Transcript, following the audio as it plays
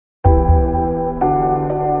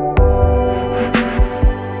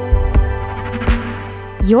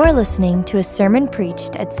You're listening to a sermon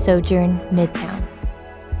preached at Sojourn Midtown.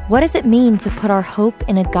 What does it mean to put our hope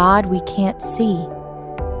in a God we can't see?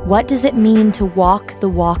 What does it mean to walk the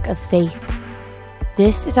walk of faith?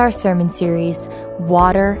 This is our sermon series,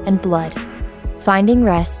 Water and Blood, Finding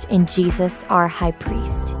Rest in Jesus, our High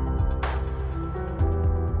Priest.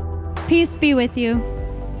 Peace be with you.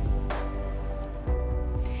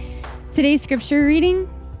 Today's scripture reading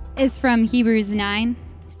is from Hebrews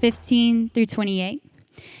 9:15 through 28.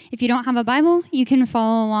 If you don't have a Bible, you can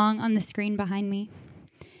follow along on the screen behind me.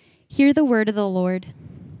 Hear the word of the Lord.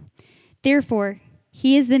 Therefore,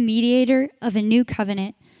 he is the mediator of a new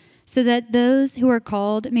covenant, so that those who are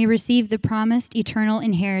called may receive the promised eternal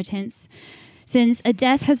inheritance, since a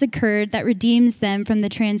death has occurred that redeems them from the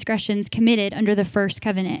transgressions committed under the first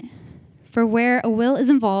covenant. For where a will is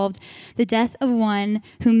involved, the death of one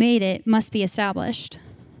who made it must be established.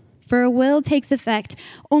 For a will takes effect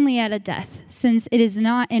only at a death, since it is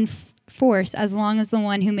not in force as long as the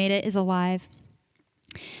one who made it is alive.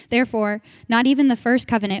 Therefore, not even the first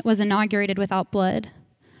covenant was inaugurated without blood.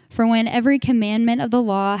 For when every commandment of the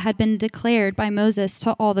law had been declared by Moses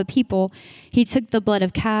to all the people, he took the blood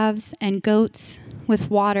of calves and goats with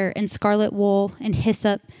water and scarlet wool and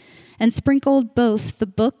hyssop, and sprinkled both the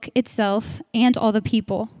book itself and all the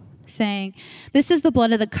people, saying, "This is the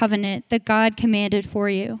blood of the covenant that God commanded for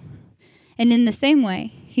you." And in the same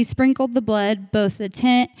way, he sprinkled the blood, both the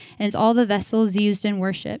tent and all the vessels used in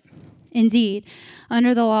worship. Indeed,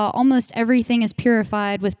 under the law, almost everything is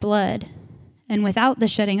purified with blood, and without the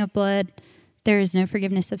shedding of blood, there is no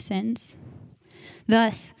forgiveness of sins.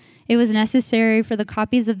 Thus, it was necessary for the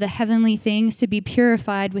copies of the heavenly things to be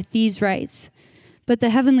purified with these rites, but the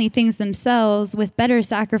heavenly things themselves with better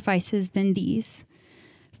sacrifices than these.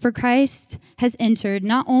 For Christ has entered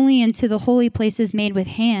not only into the holy places made with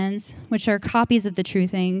hands, which are copies of the true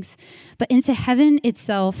things, but into heaven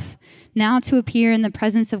itself, now to appear in the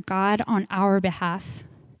presence of God on our behalf.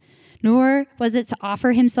 Nor was it to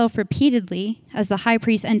offer himself repeatedly, as the high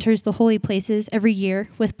priest enters the holy places every year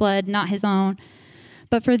with blood not his own,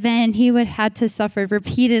 but for then he would have to suffer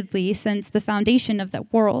repeatedly since the foundation of the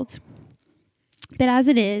world. But as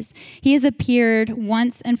it is, he has appeared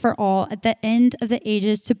once and for all at the end of the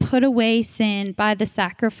ages to put away sin by the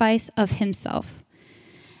sacrifice of himself.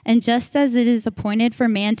 And just as it is appointed for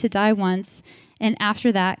man to die once, and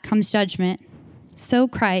after that comes judgment, so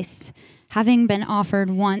Christ, having been offered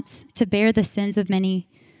once to bear the sins of many,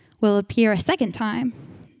 will appear a second time,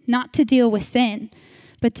 not to deal with sin,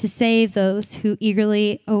 but to save those who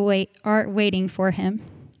eagerly are waiting for him.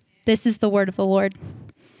 This is the word of the Lord.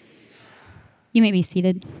 You may be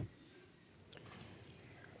seated.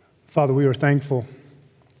 Father, we are thankful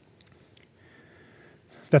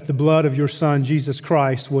that the blood of your Son, Jesus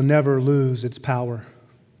Christ, will never lose its power.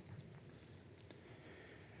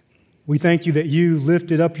 We thank you that you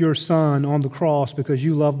lifted up your Son on the cross because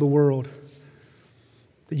you love the world,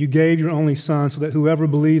 that you gave your only Son so that whoever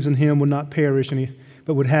believes in him would not perish,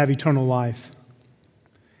 but would have eternal life.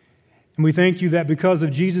 And we thank you that because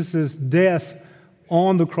of Jesus' death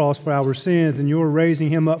on the cross for our sins, and you're raising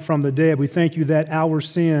him up from the dead, we thank you that our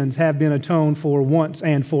sins have been atoned for once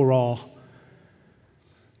and for all.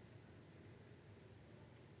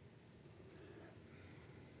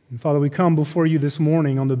 And Father, we come before you this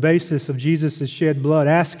morning on the basis of Jesus' shed blood,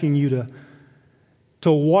 asking you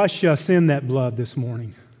to wash us in that blood this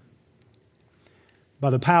morning by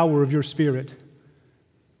the power of your Spirit.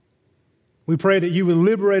 We pray that you would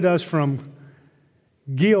liberate us from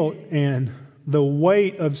guilt and the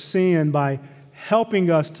weight of sin by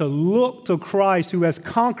helping us to look to Christ who has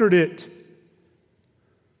conquered it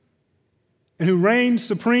and who reigns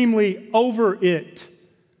supremely over it.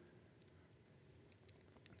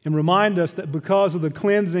 And remind us that because of the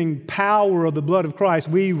cleansing power of the blood of Christ,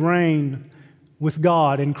 we reign with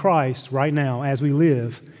God in Christ right now as we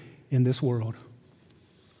live in this world.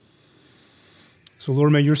 So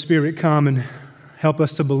Lord, may your Spirit come and help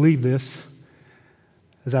us to believe this.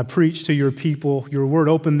 As I preach to your people, your word,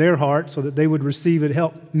 open their hearts so that they would receive it.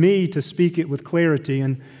 Help me to speak it with clarity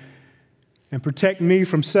and protect me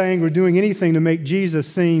from saying or doing anything to make Jesus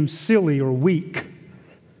seem silly or weak.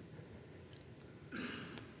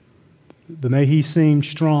 But may he seem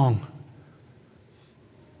strong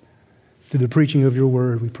through the preaching of your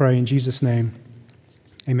word. We pray in Jesus' name.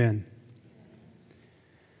 Amen.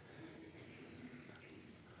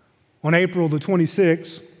 On April the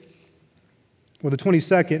 22nd,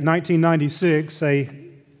 1996, a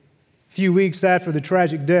few weeks after the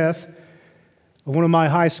tragic death of one of my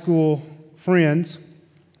high school friends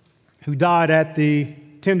who died at the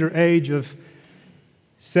tender age of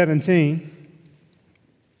 17,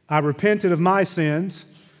 I repented of my sins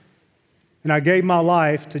and I gave my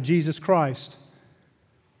life to Jesus Christ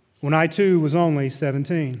when I too was only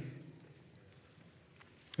 17.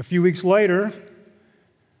 A few weeks later,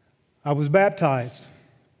 I was baptized.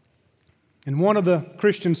 And one of the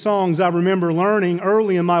Christian songs I remember learning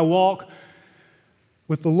early in my walk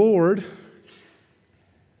with the Lord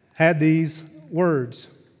had these words: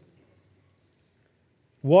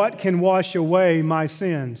 "What can wash away my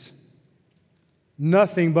sins?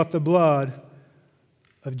 Nothing but the blood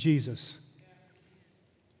of Jesus.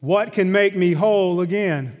 What can make me whole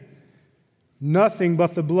again? Nothing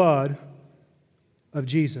but the blood of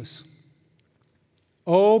Jesus.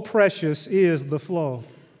 Oh, precious is the flow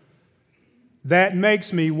that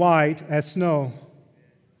makes me white as snow.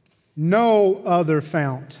 No other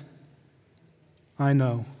fount I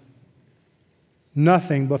know.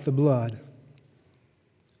 Nothing but the blood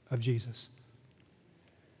of Jesus."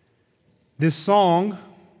 This song,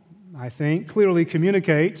 I think, clearly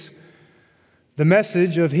communicates the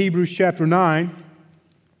message of Hebrews chapter 9,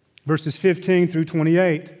 verses 15 through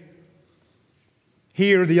 28.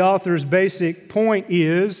 Here, the author's basic point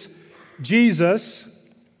is Jesus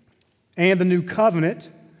and the new covenant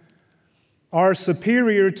are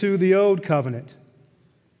superior to the old covenant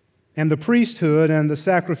and the priesthood and the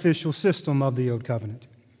sacrificial system of the old covenant.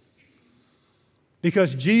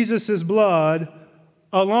 Because Jesus' blood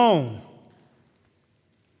alone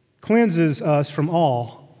cleanses us from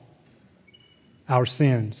all our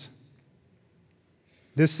sins.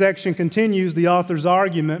 This section continues the author's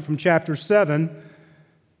argument from chapter 7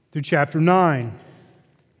 through chapter 9,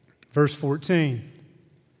 verse 14,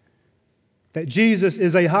 that Jesus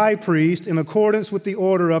is a high priest in accordance with the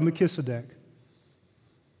order of Melchizedek.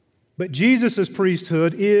 But Jesus'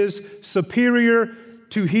 priesthood is superior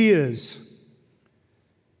to his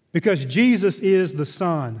because Jesus is the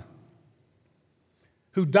Son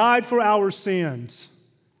who died for our sins,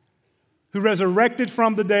 who resurrected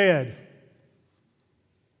from the dead,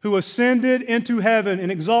 who ascended into heaven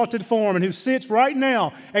in exalted form, and who sits right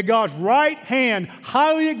now at God's right hand,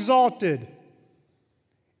 highly exalted,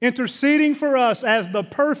 interceding for us as the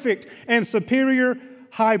perfect and superior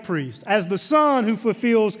high priest, as the Son who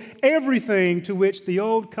fulfills everything to which the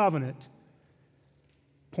old covenant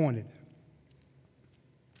pointed.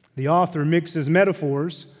 The author mixes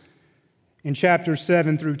metaphors in chapters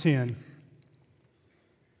 7 through 10.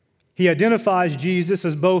 He identifies Jesus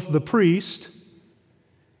as both the priest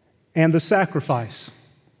and the sacrifice,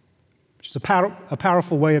 which is a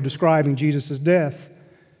powerful way of describing Jesus' death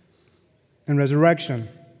and resurrection.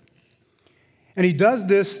 And he does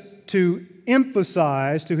this to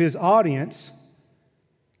emphasize to his audience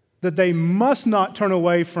that they must not turn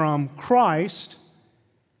away from Christ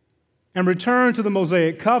and return to the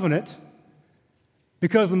Mosaic covenant,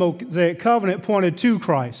 because the Mosaic covenant pointed to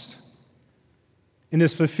Christ and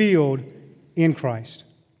is fulfilled in Christ.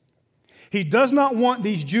 He does not want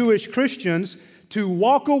these Jewish Christians to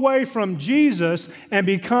walk away from Jesus and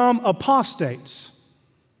become apostates.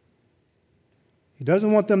 He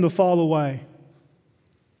doesn't want them to fall away,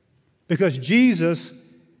 because Jesus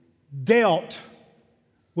dealt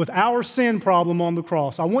with our sin problem on the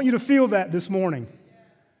cross. I want you to feel that this morning.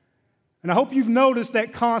 And I hope you've noticed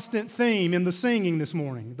that constant theme in the singing this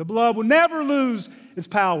morning. The blood will never lose its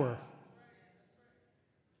power.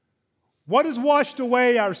 What has washed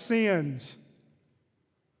away our sins?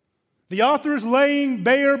 The author is laying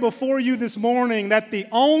bare before you this morning that the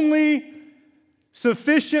only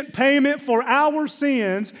sufficient payment for our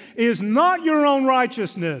sins is not your own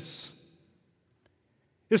righteousness.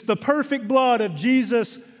 It's the perfect blood of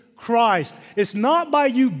Jesus Christ. It's not by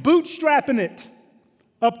you bootstrapping it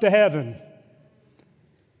up to heaven.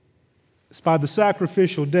 It's by the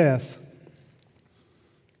sacrificial death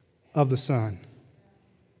of the Son.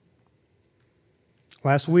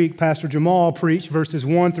 Last week, Pastor Jamal preached verses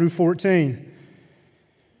 1 through 14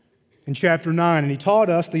 in chapter 9, and he taught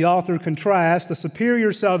us the author contrasts the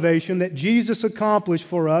superior salvation that Jesus accomplished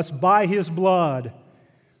for us by his blood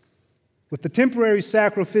with the temporary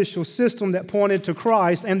sacrificial system that pointed to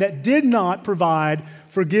Christ and that did not provide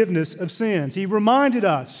forgiveness of sins. He reminded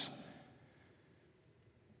us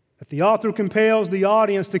that the author compels the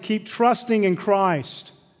audience to keep trusting in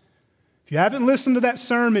Christ. If you haven't listened to that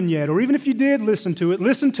sermon yet, or even if you did listen to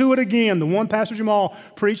it again, the one Pastor Jamal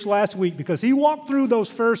preached last week, because he walked through those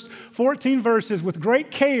first 14 verses with great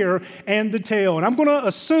care and detail. And I'm going to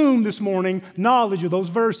assume this morning knowledge of those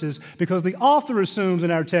verses, because the author assumes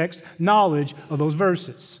in our text knowledge of those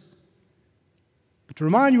verses. But to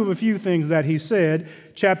remind you of a few things that he said,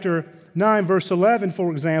 chapter 9, verse 11,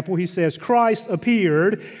 for example, he says, Christ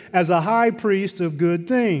appeared as a high priest of good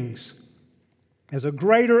things, as a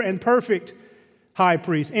greater and perfect high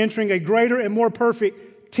priest, entering a greater and more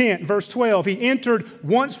perfect tent. Verse 12, he entered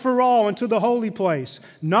once for all into the holy place,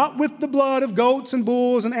 not with the blood of goats and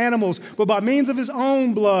bulls and animals, but by means of his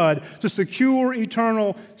own blood to secure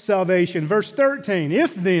eternal salvation. Verse 13,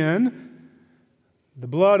 if then the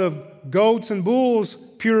blood of goats and bulls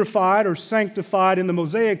purified or sanctified in the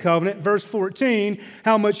Mosaic covenant, verse 14,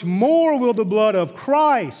 how much more will the blood of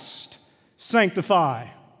Christ sanctify?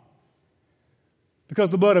 Because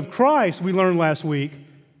the blood of Christ, we learned last week,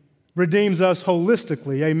 redeems us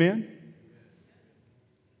holistically. Amen?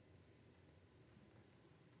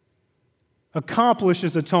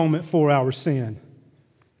 Accomplishes atonement for our sin.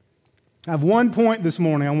 I have one point this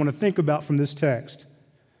morning I want to think about from this text.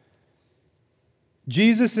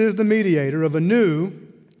 Jesus is the mediator of a new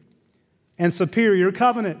and superior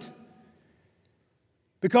covenant.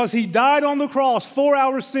 Because he died on the cross for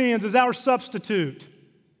our sins as our substitute,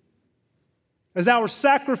 as our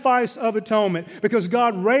sacrifice of atonement, because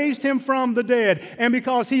God raised him from the dead, and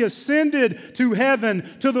because he ascended to heaven,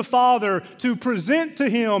 to the Father, to present to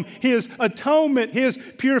him his atonement, his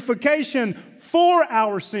purification for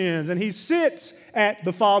our sins. And he sits at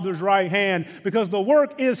the Father's right hand because the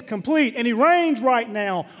work is complete, and he reigns right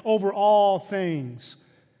now over all things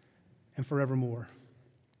and forevermore.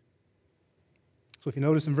 So if you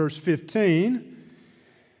notice in verse 15,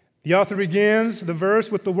 the author begins the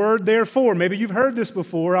verse with the word therefore. Maybe you've heard this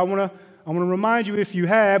before. I want to remind you, if you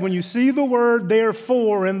have, when you see the word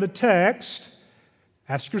therefore in the text,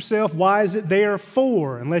 ask yourself, why is it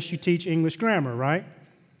therefore? Unless you teach English grammar, right?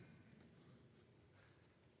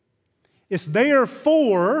 It's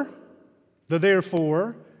therefore,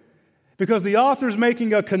 because the author's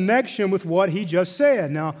making a connection with what he just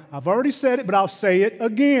said. Now, I've already said it, but I'll say it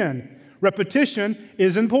again. Repetition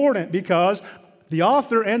is important because the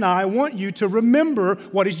author and I want you to remember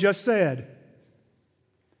what he's just said.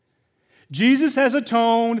 Jesus has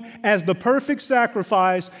atoned as the perfect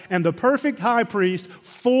sacrifice and the perfect high priest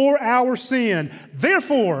for our sin.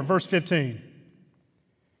 Therefore, verse 15,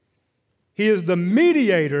 he is the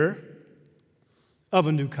mediator of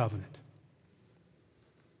a new covenant.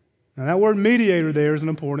 Now, that word mediator there is an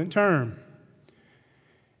important term.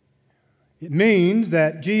 It means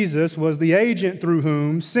that Jesus was the agent through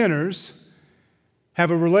whom sinners have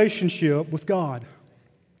a relationship with God.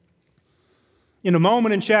 In a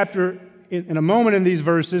moment in these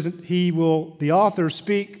verses, the author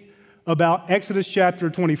speak about Exodus chapter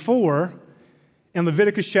 24 and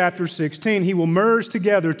Leviticus chapter 16. He will merge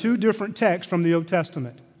together two different texts from the Old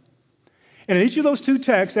Testament. And in each of those two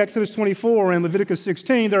texts, Exodus 24 and Leviticus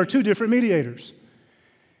 16, there are two different mediators.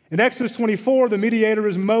 In Exodus 24, the mediator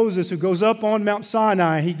is Moses, who goes up on Mount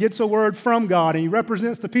Sinai. He gets a word from God, and he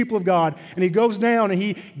represents the people of God. And he goes down and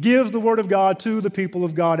he gives the word of God to the people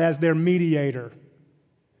of God as their mediator.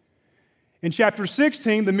 In chapter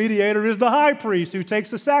 16, the mediator is the high priest who takes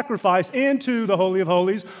the sacrifice into the Holy of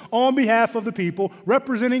Holies on behalf of the people,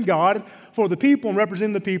 representing God for the people and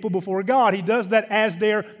representing the people before God. He does that as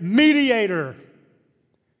their mediator.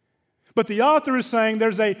 But the author is saying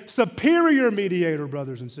there's a superior mediator,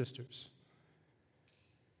 brothers and sisters.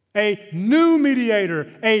 A new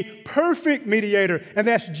mediator, a perfect mediator, and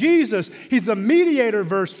that's Jesus. He's a mediator,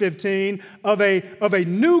 verse 15, of a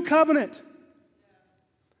new covenant.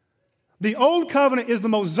 The old covenant is the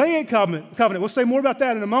Mosaic covenant. We'll say more about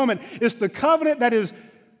that in a moment. It's the covenant that is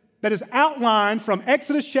outlined from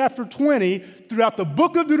Exodus chapter 20 throughout the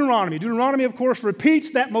book of Deuteronomy. Deuteronomy, of course,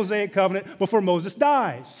 repeats that Mosaic covenant before Moses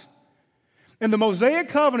dies. And the Mosaic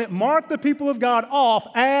covenant marked the people of God off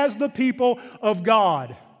as the people of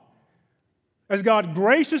God. As God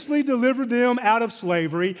graciously delivered them out of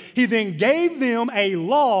slavery, he then gave them a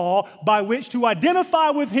law by which to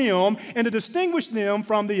identify with him and to distinguish them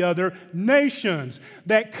from the other nations.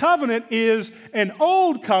 That covenant is an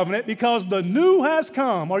old covenant because the new has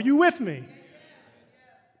come. Are you with me?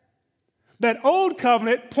 That old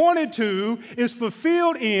covenant pointed to is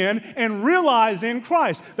fulfilled in and realized in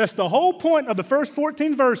Christ. That's the whole point of the first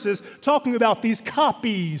 14 verses, talking about these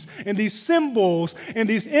copies and these symbols and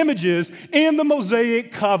these images in the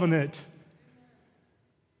Mosaic covenant.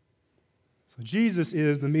 So Jesus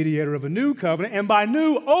is the mediator of a new covenant, and by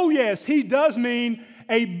new, oh yes, he does mean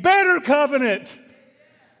a better covenant.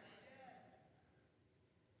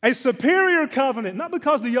 A superior covenant, not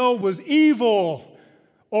because the old was evil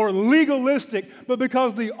or legalistic, but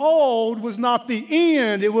because the old was not the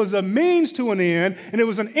end. It was a means to an end, and it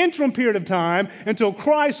was an interim period of time until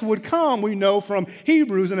Christ would come, we know from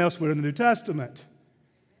Hebrews and elsewhere in the New Testament.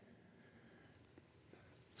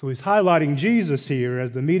 So he's highlighting Jesus here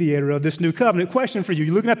as the mediator of this new covenant. Question for you.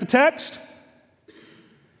 You looking at the text?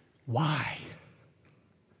 Why?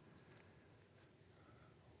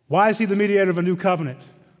 Why is he the mediator of a new covenant?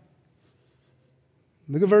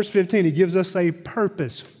 Look at verse 15. He gives us a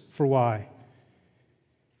purpose for why.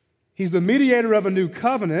 He's the mediator of a new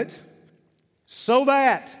covenant so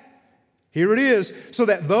that, here it is, so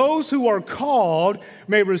that those who are called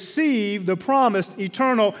may receive the promised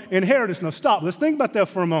eternal inheritance. Now stop. Let's think about that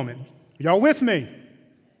for a moment. Are y'all with me?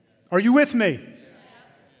 Are you with me?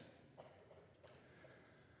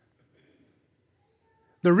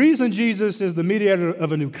 The reason Jesus is the mediator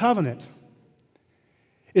of a new covenant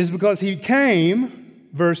is because he came,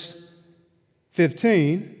 verse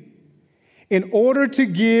 15, in order to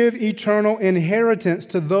give eternal inheritance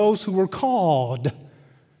to those who were called,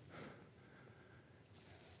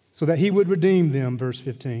 so that he would redeem them, verse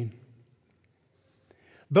 15.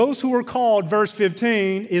 Those who were called, verse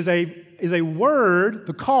 15, is a word,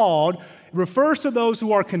 the called, refers to those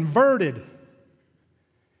who are converted.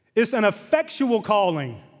 It's an effectual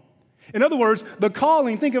calling. In other words, the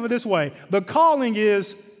calling, think of it this way, the calling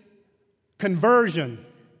is conversion.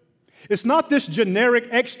 It's not this generic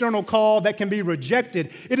external call that can be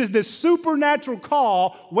rejected. It is this supernatural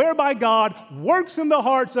call whereby God works in the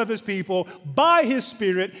hearts of his people by his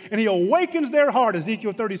Spirit, and he awakens their heart.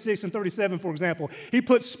 Ezekiel 36 and 37, for example. He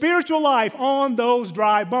puts spiritual life on those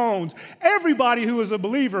dry bones. Everybody who is a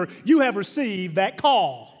believer, you have received that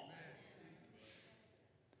call.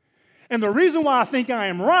 And the reason why I think I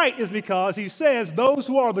am right is because he says those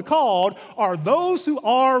who are the called are those who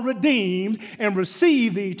are redeemed and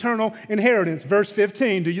receive the eternal inheritance. Verse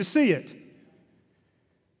 15, do you see it?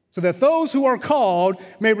 So that those who are called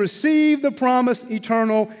may receive the promised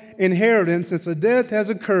eternal inheritance, since a death has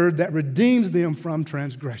occurred that redeems them from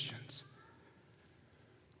transgressions.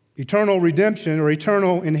 Eternal redemption or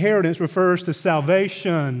eternal inheritance refers to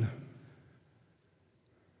salvation.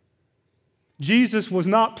 Jesus was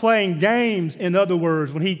not playing games, in other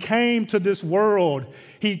words, when he came to this world.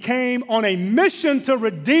 He came on a mission to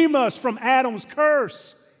redeem us from Adam's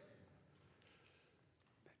curse.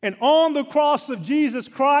 And on the cross of Jesus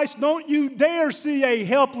Christ, don't you dare see a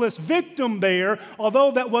helpless victim there,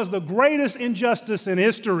 although that was the greatest injustice in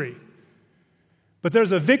history. But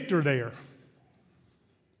there's a victor there.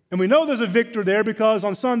 And we know there's a victor there because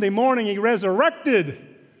on Sunday morning he resurrected,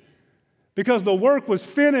 because the work was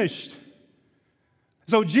finished.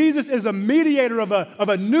 So Jesus is a mediator of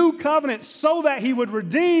a new covenant so that he would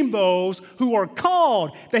redeem those who are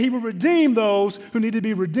called, that he would redeem those who need to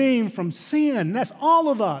be redeemed from sin. That's all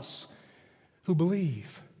of us who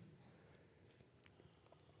believe.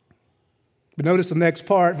 But notice the next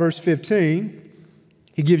part, verse 15,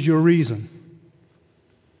 he gives you a reason.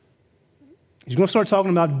 He's going to start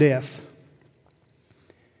talking about death.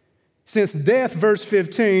 Since death, verse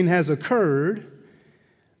 15, has occurred,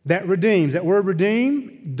 that redeems. That word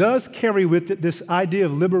redeem does carry with it this idea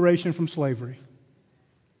of liberation from slavery.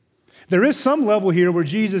 There is some level here where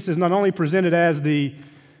Jesus is not only presented as the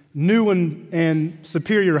new and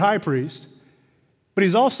superior high priest, but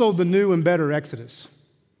he's also the new and better Exodus.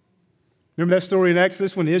 Remember that story in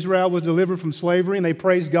Exodus when Israel was delivered from slavery and they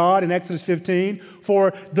praised God in Exodus 15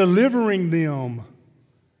 for delivering them,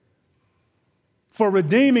 for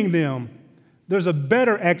redeeming them. There's a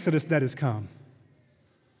better Exodus that has come.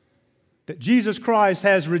 That Jesus Christ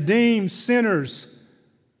has redeemed sinners,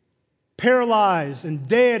 paralyzed and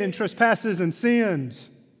dead in trespasses and sins.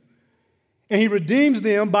 And he redeems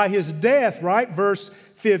them by his death, right? Verse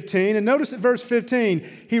 15. And notice at verse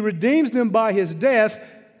 15, he redeems them by his death,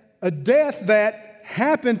 a death that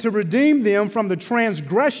happened to redeem them from the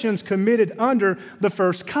transgressions committed under the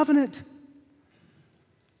first covenant.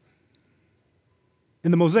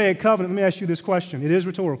 In the Mosaic covenant, let me ask you this question. It is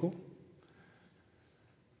rhetorical.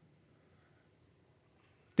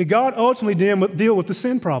 Did God ultimately deal with the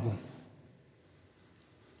sin problem?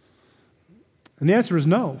 And the answer is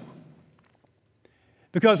no.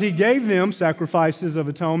 Because he gave them sacrifices of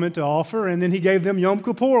atonement to offer, and then he gave them Yom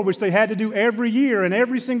Kippur, which they had to do every year. And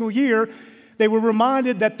every single year, they were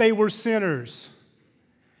reminded that they were sinners.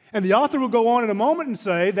 And the author will go on in a moment and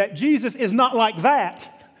say that Jesus is not like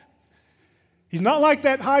that. He's not like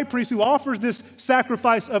that high priest who offers this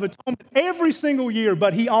sacrifice of atonement every single year,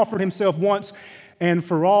 but he offered himself once and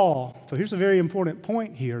for all. So here's a very important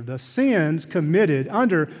point here. The sins committed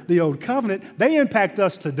under the old covenant, they impact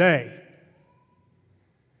us today.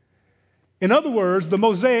 In other words, the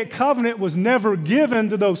Mosaic covenant was never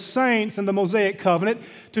given to those saints in the Mosaic covenant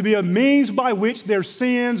to be a means by which their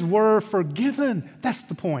sins were forgiven. That's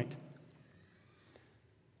the point.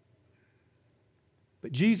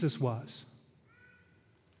 But Jesus was.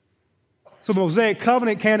 So the Mosaic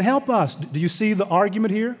covenant can't help us. Do you see the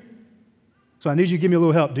argument here? So I need you to give me a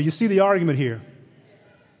little help. Do you see the argument here?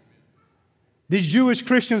 These Jewish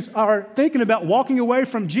Christians are thinking about walking away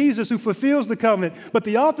from Jesus who fulfills the covenant, but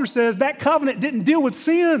the author says that covenant didn't deal with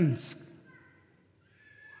sins.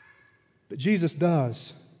 But Jesus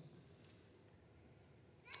does.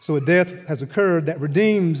 So a death has occurred that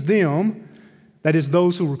redeems them, that is,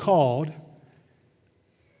 those who were called,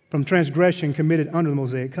 from transgression committed under the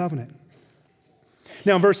Mosaic covenant.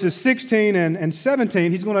 Now, in verses 16 and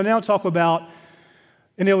 17, he's going to now talk about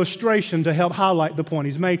an illustration to help highlight the point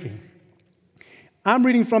he's making. I'm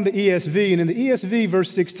reading from the ESV, and in the ESV,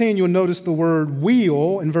 verse 16, you'll notice the word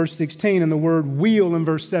wheel in verse 16 and the word wheel in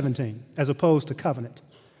verse 17, as opposed to covenant.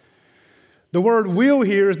 The word wheel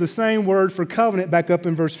here is the same word for covenant back up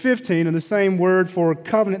in verse 15, and the same word for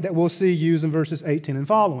covenant that we'll see used in verses 18 and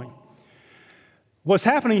following. What's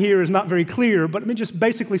happening here is not very clear, but let me just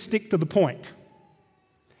basically stick to the point.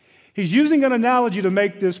 He's using an analogy to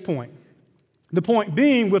make this point. The point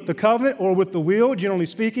being, with the covenant or with the wheel, generally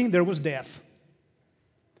speaking, there was death.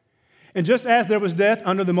 And just as there was death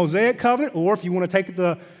under the Mosaic covenant, or if you want to take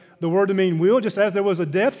the word to mean will, just as there was a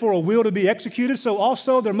death for a will to be executed, so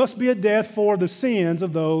also there must be a death for the sins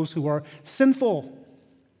of those who are sinful.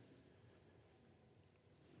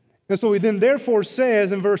 And so he then therefore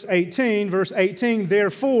says in verse 18,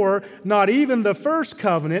 therefore, not even the first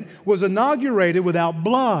covenant was inaugurated without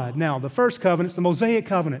blood. Now, the first covenant is the Mosaic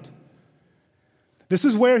covenant. This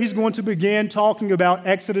is where he's going to begin talking about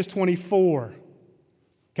Exodus 24.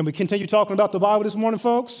 Can we continue talking about the Bible this morning,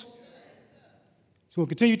 folks? So we'll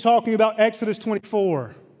continue talking about Exodus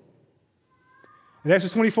 24. In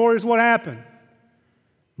Exodus 24 is what happened.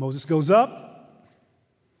 Moses goes up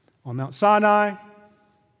on Mount Sinai.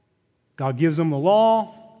 God gives him the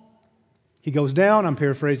law. He goes down, I'm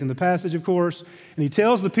paraphrasing the passage, of course, and he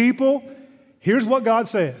tells the people, here's what God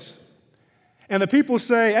says. And the people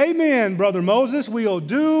say, amen, brother Moses, we'll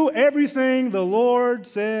do everything the Lord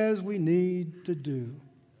says we need to do.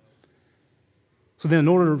 So then in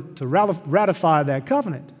order to ratify that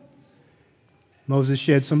covenant, Moses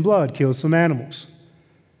shed some blood, killed some animals.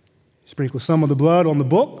 He sprinkled some of the blood on the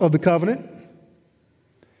book of the covenant.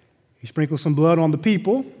 He sprinkled some blood on the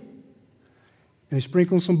people. And he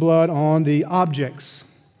sprinkled some blood on the objects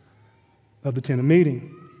of the tent of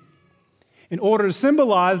meeting, in order to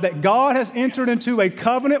symbolize that God has entered into a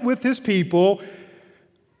covenant with his people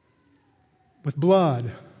with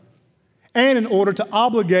blood, and in order to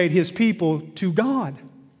obligate his people to God.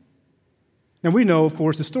 Now we know, of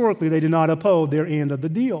course, historically they did not uphold their end of the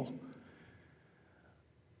deal.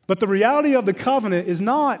 But the reality of the covenant is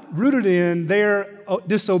not rooted in their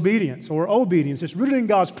disobedience or obedience. It's rooted in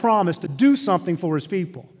God's promise to do something for his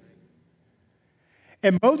people.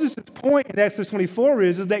 And Moses' point in Exodus 24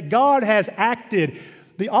 is that God has acted.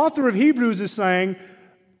 The author of Hebrews is saying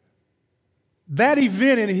that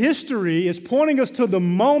event in history is pointing us to the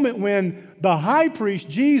moment when the high priest,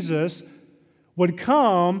 Jesus, would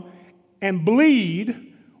come and bleed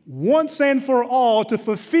once and for all to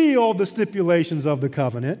fulfill the stipulations of the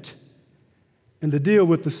covenant and to deal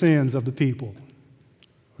with the sins of the people.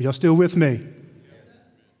 Are y'all still with me?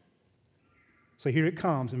 So here it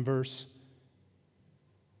comes in verse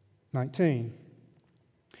 19.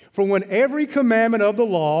 For when every commandment of the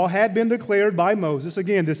law had been declared by Moses,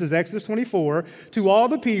 again, this is Exodus 24, to all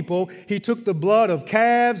the people, he took the blood of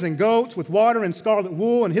calves and goats with water and scarlet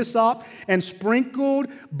wool and hyssop and sprinkled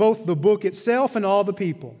both the book itself and all the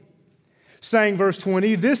people, saying, verse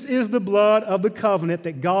 20, this is the blood of the covenant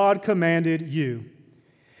that God commanded you.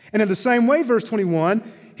 And in the same way, verse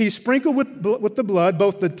 21, he sprinkled with the blood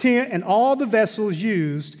both the tent and all the vessels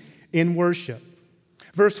used in worship.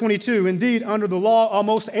 Verse 22, indeed, under the law,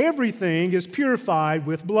 almost everything is purified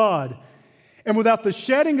with blood. And without the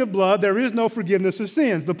shedding of blood, there is no forgiveness of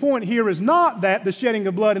sins. The point here is not that the shedding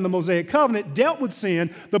of blood in the Mosaic covenant dealt with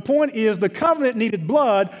sin. The point is the covenant needed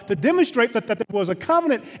blood to demonstrate that there was a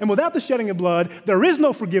covenant, and without the shedding of blood, there is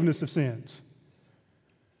no forgiveness of sins.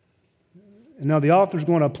 And now the author is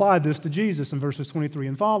going to apply this to Jesus in verses 23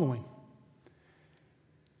 and following.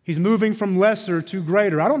 He's moving from lesser to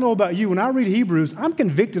greater. I don't know about you. When I read Hebrews, I'm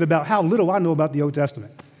convicted about how little I know about the Old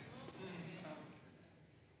Testament.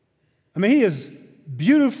 I mean, he is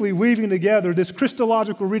beautifully weaving together this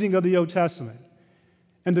Christological reading of the Old Testament.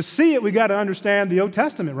 And to see it, we got to understand the Old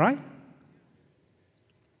Testament, right?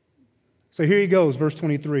 So here he goes, verse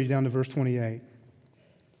 23 down to verse 28.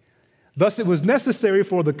 Thus it was necessary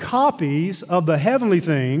for the copies of the heavenly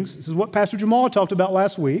things, this is what Pastor Jamal talked about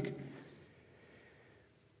last week,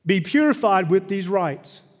 be purified with these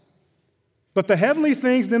rites. But the heavenly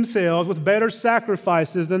things themselves with better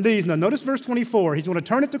sacrifices than these. Now notice verse 24. He's going to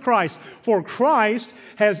turn it to Christ. For Christ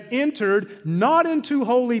has entered not into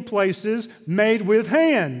holy places made with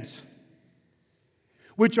hands.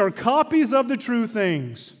 which are copies of the true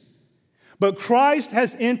things. But Christ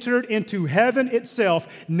has entered into heaven itself,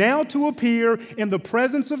 now to appear in the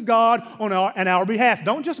presence of God on our behalf.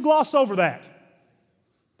 Don't just gloss over that.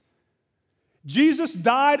 Jesus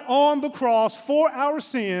died on the cross for our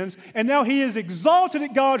sins, and now he is exalted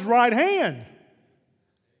at God's right hand.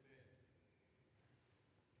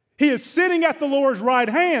 He is sitting at the Lord's right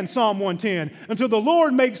hand, Psalm 110, until the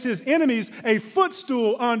Lord makes his enemies a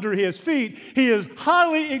footstool under his feet. He is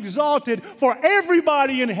highly exalted for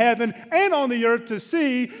everybody in heaven and on the earth to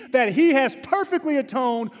see that he has perfectly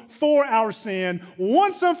atoned for our sin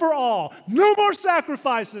once and for all. No more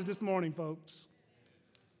sacrifices this morning, folks.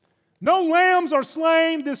 No lambs are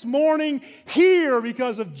slain this morning here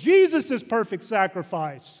because of Jesus' perfect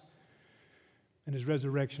sacrifice and his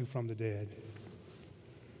resurrection from the dead.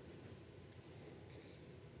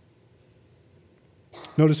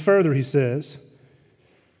 Notice further, he says,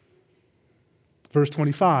 verse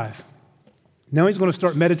 25. Now he's going to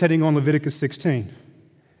start meditating on Leviticus 16.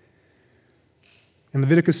 In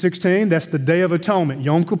Leviticus 16, that's the Day of Atonement,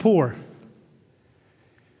 Yom Kippur,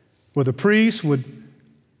 where the priest would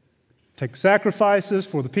take sacrifices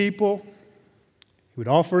for the people. He would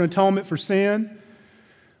offer an atonement for sin,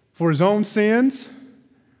 for his own sins,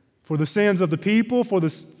 for the sins of the people, for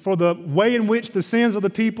the way in which the sins of the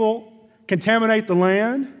people contaminate the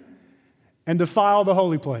land and defile the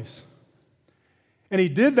holy place. And he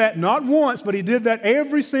did that not once, but he did that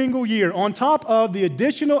every single year, on top of the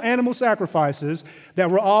additional animal sacrifices that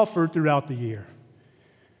were offered throughout the year.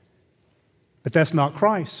 But that's not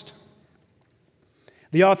Christ.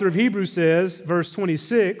 The author of Hebrews says, verse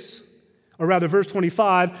 26, or rather verse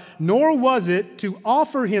 25, nor was it to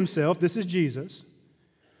offer himself, this is Jesus,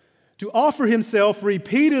 to offer himself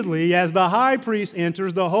repeatedly as the high priest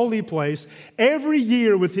enters the holy place every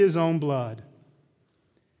year with his own blood.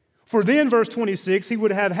 For then, verse 26, he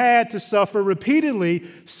would have had to suffer repeatedly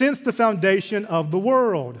since the foundation of the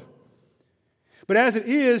world. But as it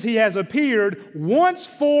is, he has appeared once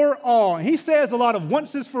for all. And he says a lot of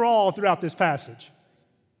onces for all throughout this passage.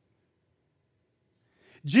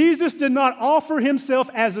 Jesus did not offer himself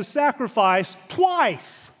as a sacrifice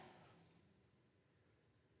twice.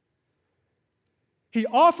 He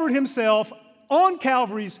offered himself on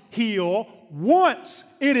Calvary's hill once.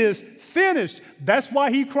 It is finished. That's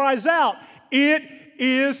why he cries out, it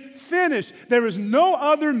is finished. There is no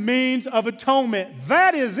other means of atonement.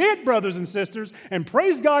 That is it, brothers and sisters, and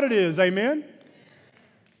praise God it is. Amen?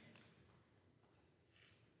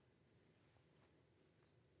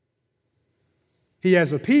 He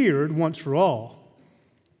has appeared once for all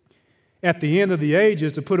at the end of the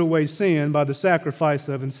ages to put away sin by the sacrifice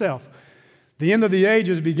of himself. The end of the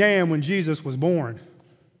ages began when Jesus was born.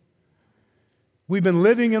 We've been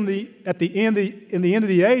living in the end of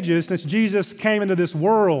the ages since Jesus came into this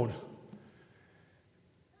world.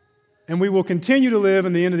 And we will continue to live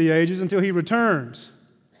in the end of the ages until he returns.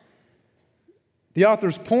 The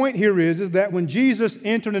author's point here is that when Jesus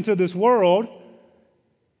entered into this world,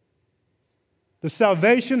 the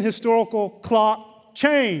salvation historical clock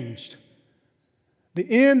changed. The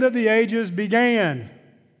end of the ages began.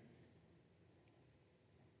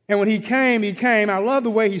 And when he came, I love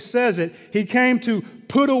the way he says it, he came to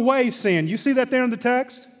put away sin. You see that there in the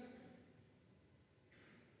text?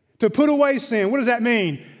 To put away sin. What does that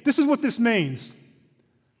mean? This is what this means.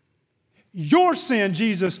 Your sin,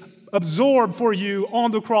 Jesus absorbed for you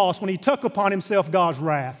on the cross when he took upon himself God's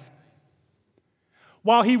wrath.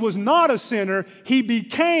 While he was not a sinner, he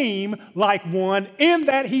became like one in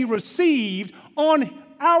that he received on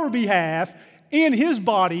our behalf in his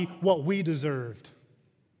body what we deserved.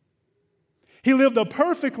 He lived a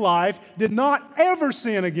perfect life, did not ever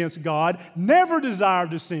sin against God, never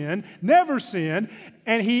desired to sin, never sinned,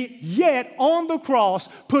 and he yet on the cross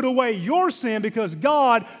put away your sin because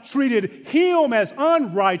God treated him as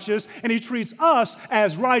unrighteous and he treats us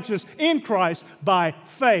as righteous in Christ by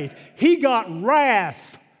faith. He got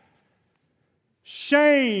wrath,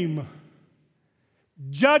 shame,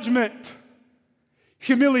 judgment,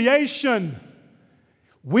 humiliation.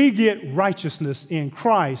 We get righteousness in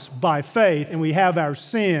Christ by faith, and we have our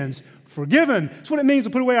sins forgiven. That's what it means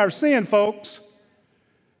to put away our sin, folks.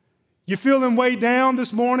 You feeling weighed down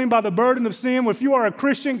this morning by the burden of sin? Well, if you are a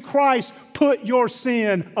Christian, Christ put your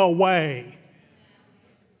sin away.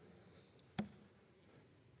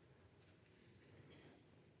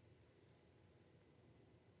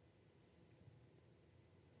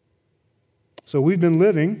 So we've been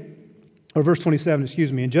living, or verse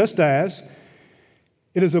 27, and just as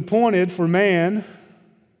it is appointed for man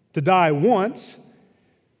to die once,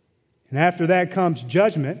 and after that comes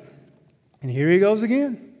judgment. And here he goes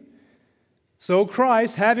again. So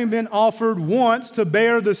Christ, having been offered once to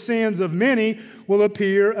bear the sins of many, will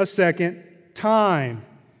appear a second time,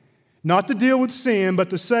 not to deal with sin,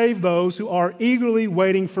 but to save those who are eagerly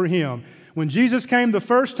waiting for Him. When Jesus came the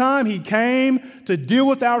first time, He came to deal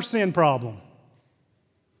with our sin problem.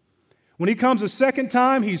 When He comes a second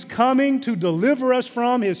time, He's coming to deliver us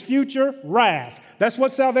from His future wrath. That's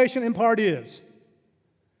what salvation in part is.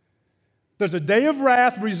 There's a day of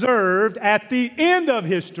wrath reserved at the end of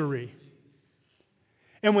history.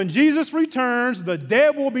 And when Jesus returns, the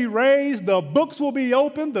dead will be raised, the books will be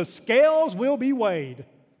opened, the scales will be weighed.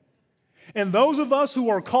 And those of us who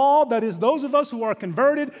are called, that is, those of us who are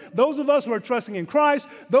converted, those of us who are trusting in Christ,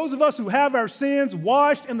 those of us who have our sins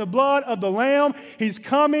washed in the blood of the Lamb, He's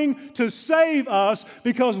coming to save us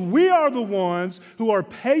because we are the ones who are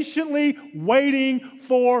patiently waiting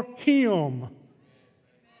for Him.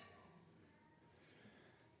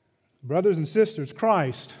 Brothers and sisters,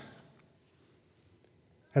 Christ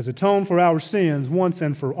has atoned for our sins once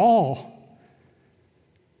and for all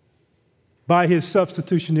by His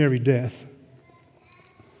substitutionary death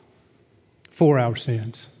for our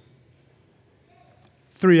sins.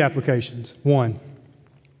 3 applications. 1,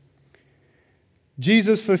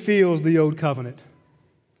 Jesus fulfills the Old Covenant.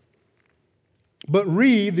 But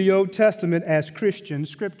read the Old Testament as Christian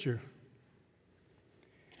scripture.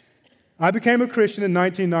 I became a Christian in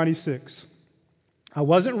 1996. I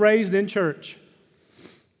wasn't raised in church.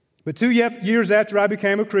 But 2 years after I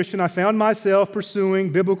became a Christian, I found myself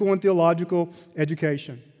pursuing biblical and theological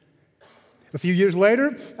education. A few years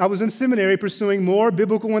later, I was in seminary pursuing more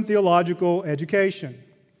biblical and theological education.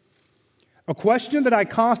 A question that I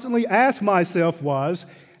constantly asked myself was,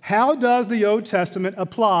 how does the Old Testament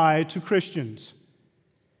apply to Christians?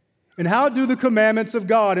 And how do the commandments of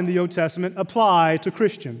God in the Old Testament apply to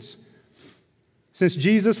Christians? Since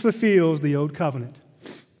Jesus fulfills the Old Covenant.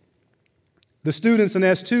 The students in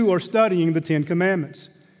S2 are studying the 10 Commandments.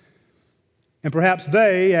 And perhaps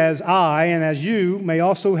they, as I and as you, may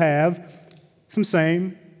also have some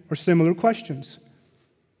same or similar questions.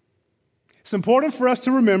 It's important for us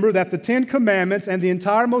to remember that the 10 Commandments and the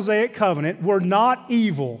entire Mosaic Covenant were not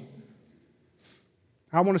evil.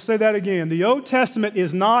 I want to say that again. The Old Testament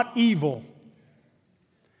is not evil.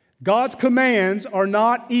 God's commands are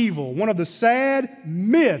not evil. One of the sad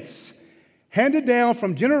myths handed down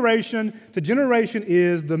from generation to generation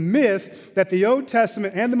is the myth that the Old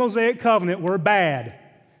Testament and the Mosaic Covenant were bad,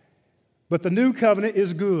 but the New Covenant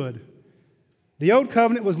is good. The Old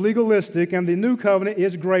Covenant was legalistic, and the New Covenant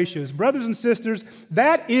is gracious. Brothers and sisters,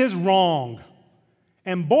 that is wrong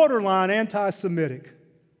and borderline anti-Semitic.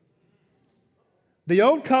 The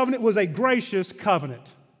Old Covenant was a gracious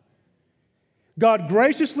covenant. God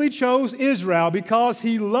graciously chose Israel because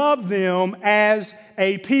He loved them as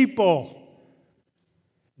a people.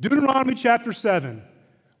 Deuteronomy chapter 7.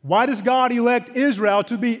 Why does God elect Israel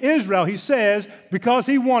to be Israel? He says, because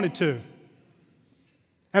He wanted to.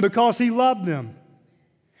 And because He loved them.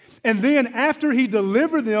 And then after He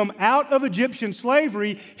delivered them out of Egyptian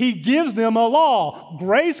slavery, He gives them a law.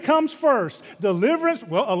 Grace comes first. Deliverance,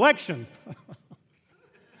 election.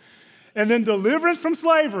 And then deliverance from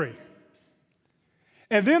slavery.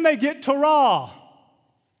 And then they get Torah.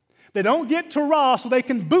 They don't get Torah so they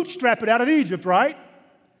can bootstrap it out of Egypt, right?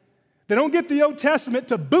 They don't get the Old Testament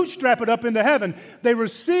to bootstrap it up into heaven. They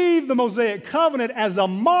receive the Mosaic Covenant as a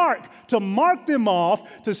mark to mark them off,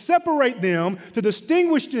 to separate them, to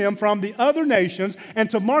distinguish them from the other nations, and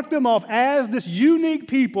to mark them off as this unique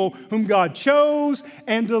people whom God chose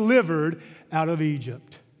and delivered out of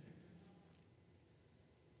Egypt.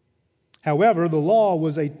 However, the law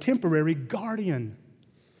was a temporary guardian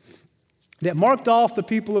that marked off the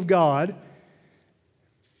people of God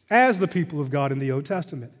as the people of God in the Old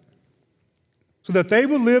Testament, so that they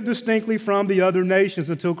would live distinctly from the other nations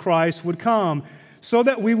until Christ would come, so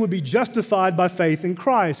that we would be justified by faith in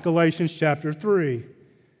Christ, Galatians chapter 3.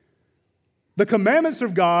 The commandments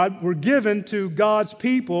of God were given to God's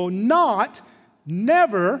people,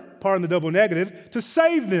 never, pardon the double negative, to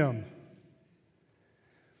save them.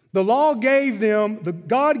 God gave them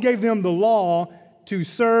the law to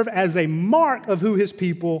serve as a mark of who His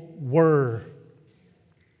people were.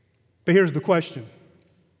 But here's the question.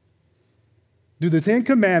 Do the 10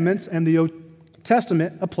 Commandments and the Old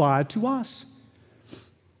Testament apply to us?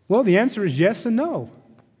 Well, the answer is yes and no.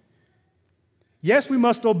 Yes, we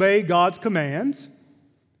must obey God's commands,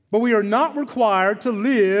 but we are not required to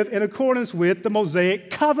live in accordance with the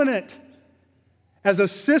Mosaic Covenant as a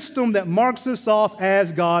system that marks us off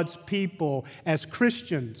as God's people, as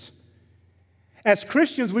Christians. As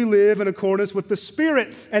Christians, we live in accordance with the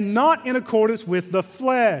Spirit and not in accordance with the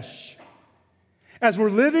flesh. As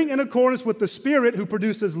we're living in accordance with the Spirit who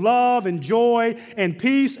produces love and joy and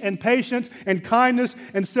peace and patience and kindness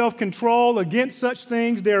and self-control, against such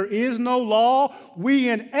things there is no law. We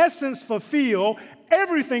in essence fulfill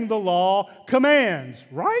everything the law commands,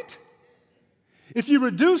 right? If you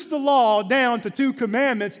reduce the law down to 2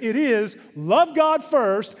 commandments, it is love God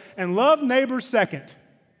first and love neighbor second.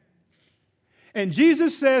 And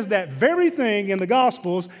Jesus says that very thing in the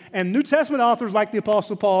Gospels, and New Testament authors like the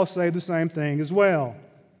Apostle Paul say the same thing as well.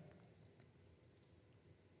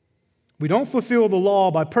 We don't fulfill the law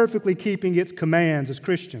by perfectly keeping its commands as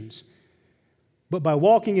Christians, but by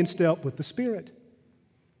walking in step with the Spirit.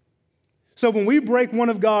 So when we break one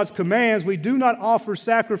of God's commands, we do not offer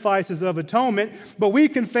sacrifices of atonement, but we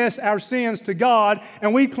confess our sins to God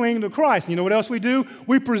and we cling to Christ. You know what else we do?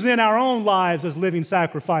 We present our own lives as living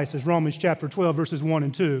sacrifices, Romans chapter 12, verses 1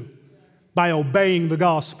 and 2, by obeying the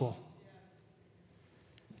gospel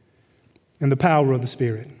and the power of the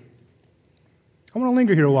Spirit. I want to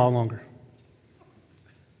linger here a while longer.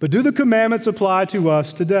 But do the commandments apply to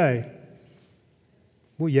us today?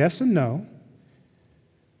 Well, yes and no.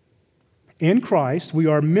 In Christ, we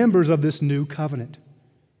are members of this new covenant.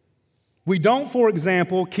 We don't, for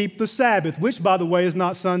example, keep the Sabbath, which, by the way, is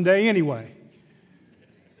not Sunday anyway.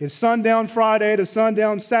 It's sundown Friday to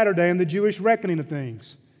sundown Saturday in the Jewish reckoning of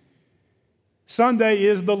things. Sunday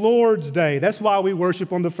is the Lord's Day. That's why we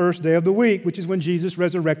worship on the first day of the week, which is when Jesus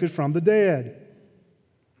resurrected from the dead.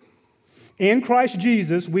 In Christ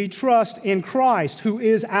Jesus, we trust in Christ, who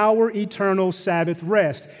is our eternal Sabbath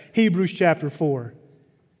rest. Hebrews chapter 4.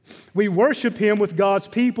 We worship Him with God's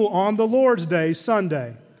people on the Lord's Day,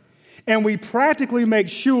 Sunday. And we practically make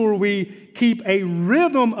sure we keep a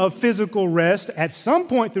rhythm of physical rest at some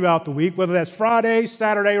point throughout the week, whether that's Friday,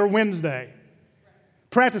 Saturday, or Wednesday.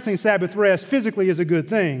 Practicing Sabbath rest physically is a good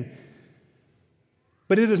thing.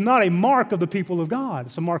 But it is not a mark of the people of God.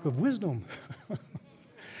 It's a mark of wisdom.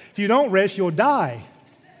 If you don't rest, you'll die.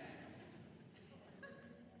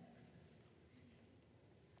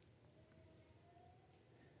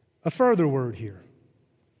 A further word here.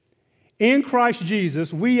 In Christ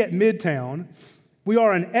Jesus, we at Midtown, we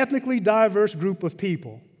are an ethnically diverse group of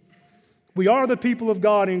people. We are the people of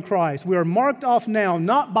God in Christ. We are marked off now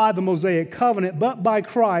not by the Mosaic covenant, but by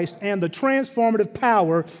Christ and the transformative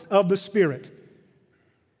power of the Spirit.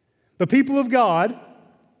 The people of God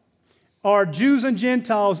are Jews and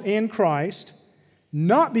Gentiles in Christ,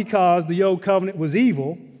 not because the old covenant was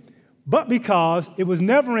evil, but because it was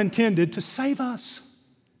never intended to save us.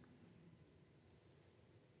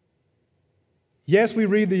 Yes, we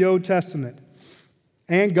read the Old Testament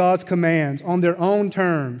and God's commands on their own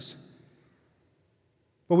terms,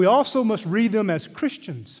 but we also must read them as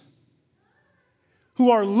Christians who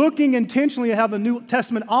are looking intentionally at how the New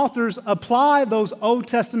Testament authors apply those Old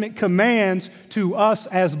Testament commands to us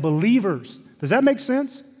as believers. Does that make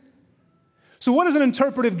sense? So what is an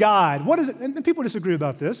interpretive guide? What is it? And people disagree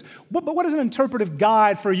about this, but what is an interpretive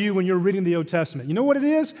guide for you when you're reading the Old Testament? You know what it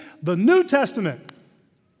is? The New Testament.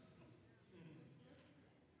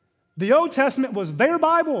 The Old Testament was their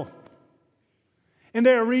Bible. And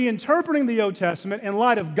they are reinterpreting the Old Testament in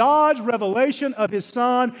light of God's revelation of His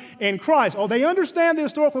Son in Christ. Oh, they understand the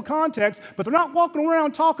historical context, but they're not walking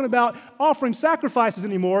around talking about offering sacrifices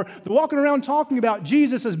anymore. They're walking around talking about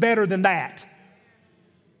Jesus is better than that.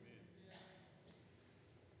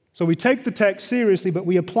 So we take the text seriously, but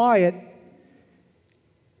we apply it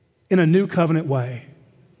in a new covenant way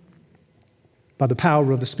by the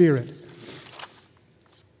power of the Spirit.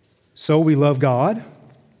 So we love God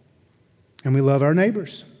and we love our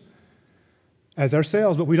neighbors as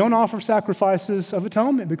ourselves, but we don't offer sacrifices of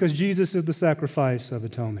atonement because Jesus is the sacrifice of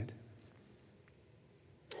atonement.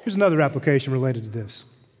 Here's another application related to this.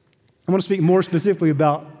 I want to speak more specifically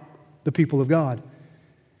about the people of God.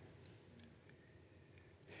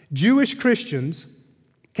 Jewish Christians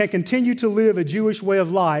can continue to live a Jewish way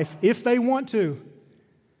of life if they want to,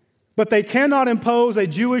 but they cannot impose a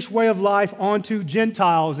Jewish way of life onto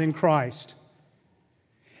Gentiles in Christ.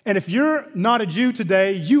 And if you're not a Jew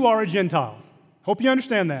today, you are a Gentile. Hope you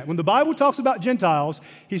understand that. When the Bible talks about Gentiles,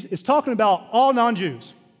 it's talking about all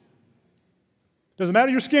non-Jews. Doesn't matter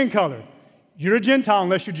your skin color. You're a Gentile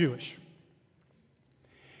unless you're Jewish.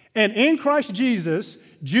 And in Christ Jesus,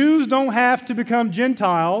 Jews don't have to become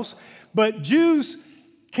Gentiles, but Jews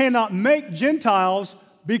cannot make Gentiles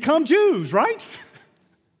become Jews, right?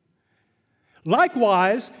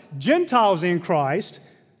 Likewise, Gentiles in Christ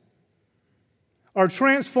are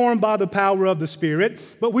transformed by the power of the Spirit,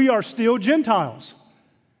 but we are still Gentiles.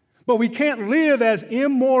 But we can't live as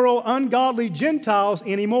immoral, ungodly Gentiles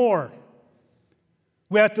anymore.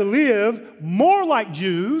 We have to live more like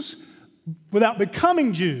Jews, without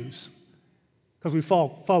becoming Jews, because we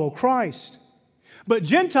follow Christ. But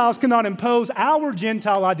Gentiles cannot impose our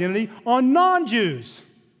Gentile identity on non-Jews.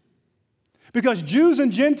 Because Jews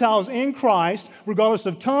and Gentiles in Christ, regardless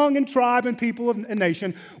of tongue and tribe and people and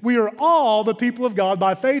nation, we are all the people of God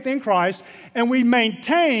by faith in Christ, and we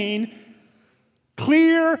maintain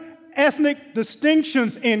clear ethnic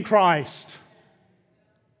distinctions in Christ.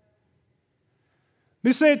 Let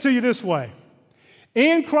me say it to you this way.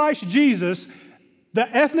 In Christ Jesus, the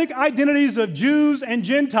ethnic identities of Jews and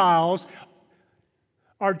Gentiles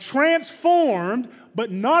are transformed,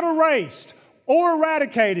 but not erased or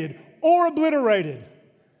eradicated or obliterated.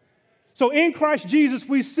 So in Christ Jesus,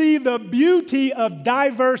 we see the beauty of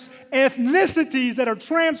diverse ethnicities that are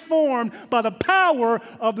transformed by the power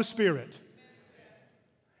of the Spirit.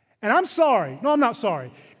 And I'm sorry. No, I'm not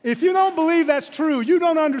sorry. If you don't believe that's true, you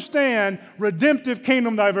don't understand redemptive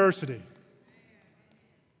kingdom diversity.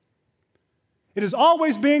 It has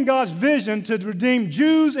always been God's vision to redeem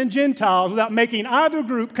Jews and Gentiles without making either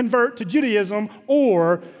group convert to Judaism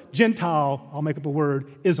or Gentile, I'll make up a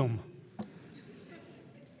word, ism.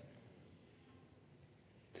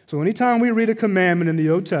 So anytime we read a commandment in the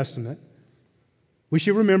Old Testament, we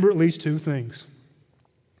should remember at least two things.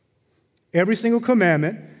 Every single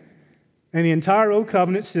commandment and the entire Old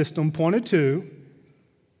Covenant system pointed to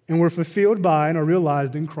and were fulfilled by and are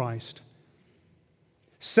realized in Christ.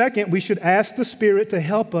 Second, we should ask the Spirit to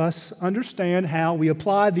help us understand how we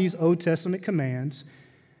apply these Old Testament commands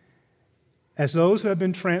as those who have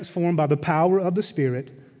been transformed by the power of the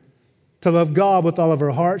Spirit to love God with all of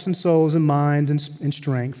our hearts and souls and minds and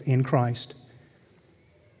strength in Christ.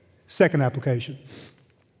 Second application.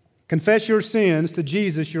 Confess your sins to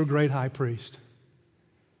Jesus, your great high priest.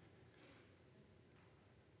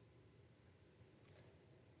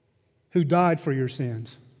 Who died for your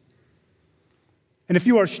sins. And if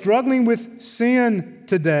you are struggling with sin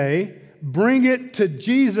today, bring it to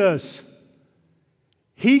Jesus.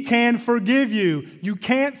 He can forgive you. You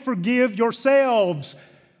can't forgive yourselves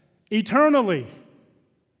eternally.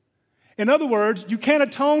 In other words, you can't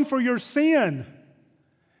atone for your sin.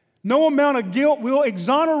 No amount of guilt will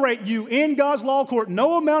exonerate you in God's law court.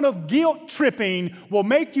 No amount of guilt tripping will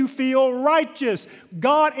make you feel righteous.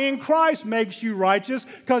 God in Christ makes you righteous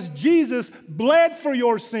because Jesus bled for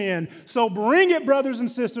your sin. So bring it, brothers and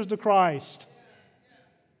sisters, to Christ.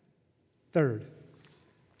 Third,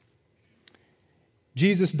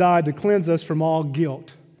 Jesus died to cleanse us from all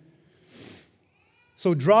guilt.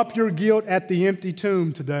 So drop your guilt at the empty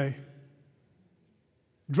tomb today.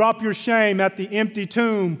 Drop your shame at the empty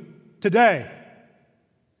tomb today.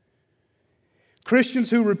 Christians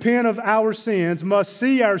who repent of our sins must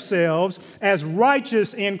see ourselves as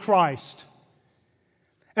righteous in Christ,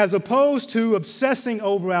 as opposed to obsessing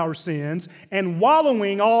over our sins and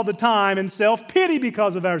wallowing all the time in self-pity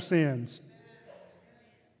because of our sins,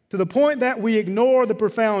 to the point that we ignore the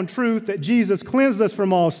profound truth that Jesus cleansed us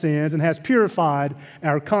from all sins and has purified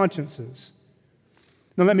our consciences.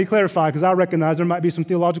 Now let me clarify, because I recognize there might be some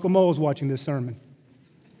theological moles watching this sermon.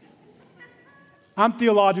 I'm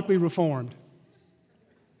theologically reformed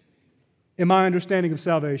in my understanding of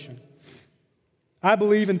salvation. I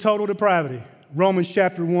believe in total depravity, Romans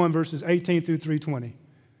chapter 1, verses 18 through 320.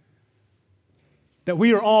 That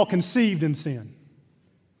we are all conceived in sin.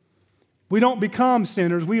 We don't become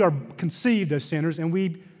sinners, we are conceived as sinners, and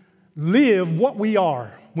we live what we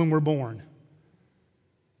are when we're born.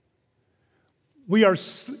 We are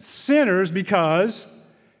sinners because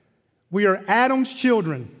we are Adam's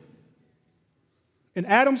children. And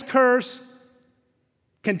Adam's curse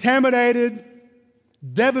contaminated,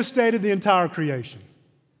 devastated the entire creation.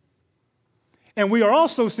 And we are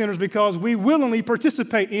also sinners because we willingly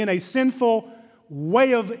participate in a sinful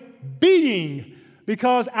way of being,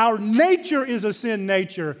 because our nature is a sin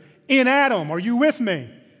nature in Adam. Are you with me?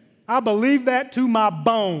 I believe that to my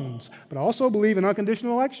bones. But I also believe in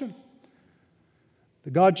unconditional election.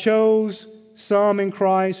 That God chose some in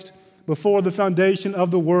Christ before the foundation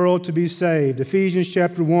of the world to be saved. Ephesians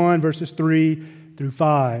chapter 1, verses 3 through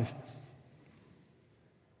 5.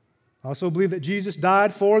 I also believe that Jesus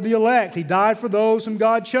died for the elect. He died for those whom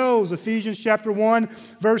God chose. Ephesians chapter 1,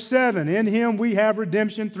 verse 7. In Him we have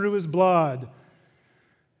redemption through His blood.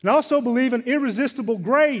 And I also believe in irresistible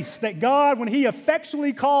grace, that God, when He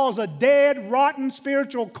effectually calls a dead, rotten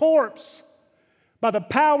spiritual corpse by the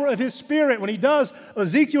power of His Spirit, when He does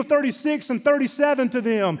Ezekiel 36 and 37 to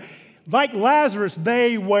them, like Lazarus,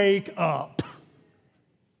 they wake up.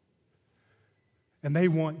 And they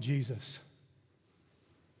want Jesus.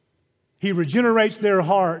 He regenerates their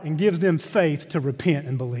heart and gives them faith to repent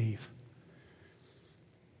and believe.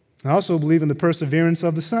 I also believe in the perseverance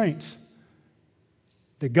of the saints.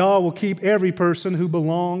 that God will keep every person who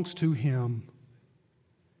belongs to Him.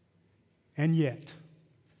 And yet,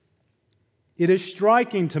 it is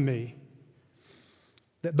striking to me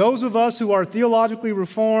that those of us who are theologically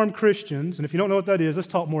reformed Christians, and if you don't know what that is, let's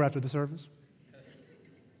talk more after the service.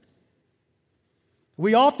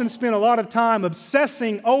 We often spend a lot of time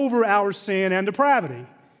obsessing over our sin and depravity,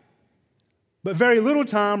 but very little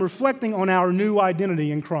time reflecting on our new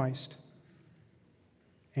identity in Christ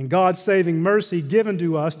and God's saving mercy given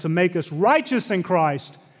to us to make us righteous in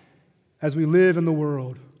Christ as we live in the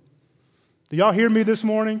world. Do y'all hear me this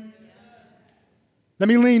morning? Let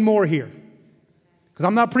me lean more here, because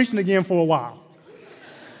I'm not preaching again for a while.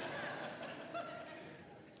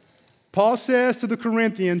 Paul says to the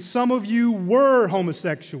Corinthians, some of you were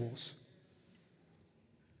homosexuals.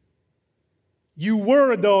 You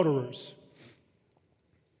were adulterers.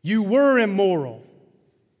 You were immoral.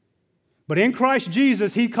 But in Christ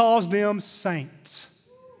Jesus, He calls them saints.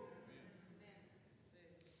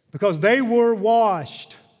 Because they were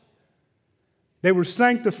washed. They were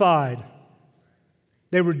sanctified.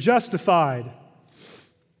 They were justified.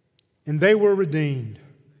 And they were redeemed.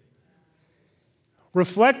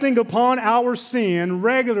 Reflecting upon our sin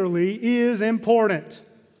regularly is important,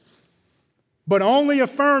 but only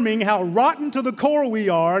affirming how rotten to the core we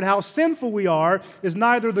are and how sinful we are is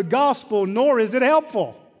neither the gospel nor is it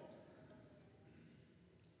helpful.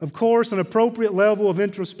 Of course, an appropriate level of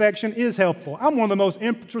introspection is helpful. I'm one of the most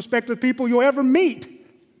introspective people you'll ever meet. There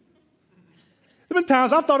have been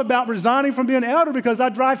times I've thought about resigning from being an elder because I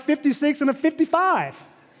drive 56 and a 55.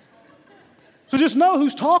 So just know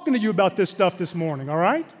who's talking to you about this stuff this morning, all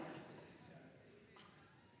right?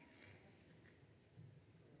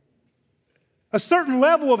 A certain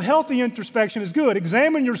level of healthy introspection is good.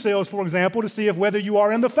 Examine yourselves, for example, to see if whether you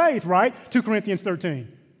are in the faith, right? 2 Corinthians 13.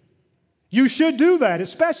 You should do that,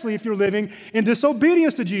 especially if you're living in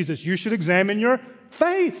disobedience to Jesus. You should examine your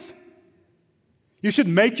faith. You should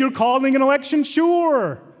make your calling and election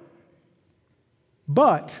sure.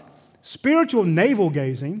 But spiritual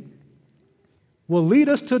navel-gazing will lead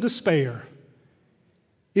us to despair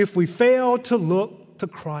if we fail to look to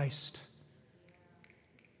Christ.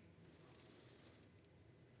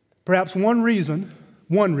 Perhaps one reason,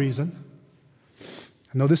 I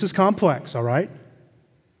know this is complex, all right?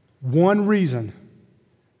 One reason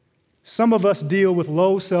some of us deal with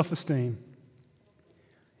low self-esteem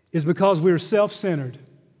is because we're self-centered,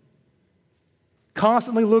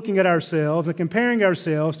 constantly looking at ourselves and comparing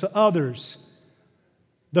ourselves to others,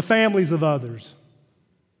 the families of others,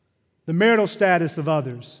 the marital status of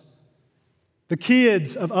others, the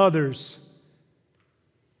kids of others,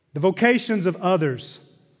 the vocations of others,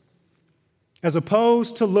 as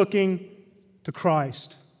opposed to looking to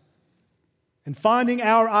Christ and finding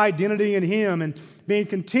our identity in Him and being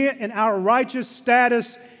content in our righteous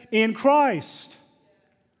status in Christ.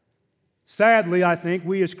 Sadly, I think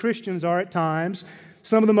we as Christians are at times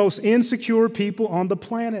some of the most insecure people on the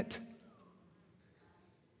planet.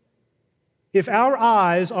 If our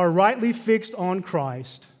eyes are rightly fixed on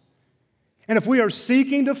Christ, and if we are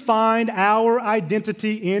seeking to find our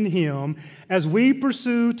identity in Him as we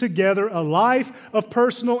pursue together a life of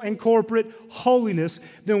personal and corporate holiness,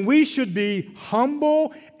 then we should be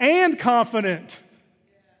humble and confident.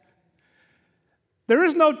 There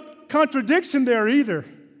is no contradiction there either.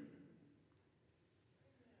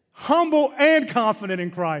 Humble and confident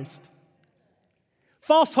in Christ.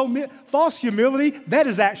 False humility, that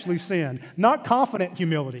is actually sin, not confident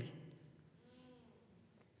humility.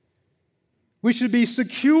 We should be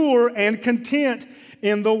secure and content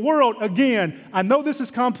in the world. Again, I know this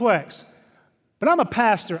is complex, but I'm a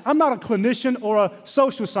pastor. I'm not a clinician or a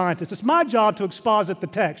social scientist. It's my job to exposit the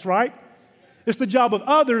text, right? It's the job of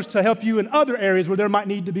others to help you in other areas where there might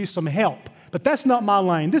need to be some help. But that's not my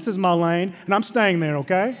lane. This is my lane, and I'm staying there,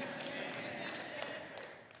 okay?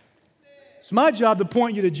 It's my job to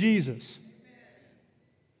point you to Jesus.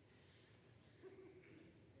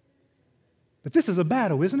 But this is a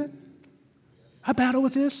battle, isn't it? I battle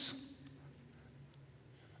with this.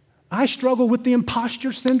 I struggle with the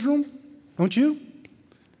imposter syndrome, don't you?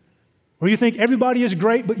 Where you think everybody is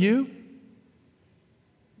great but you.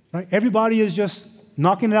 Right? Everybody is just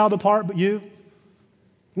knocking it out of the park but you.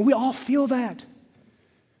 Well, we all feel that.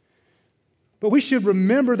 But we should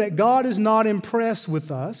remember that God is not impressed with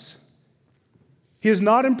us. He is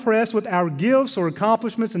not impressed with our gifts or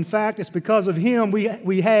accomplishments. In fact, it's because of Him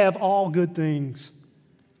we have all good things.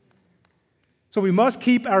 So we must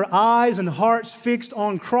keep our eyes and hearts fixed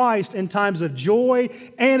on Christ in times of joy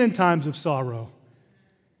and in times of sorrow,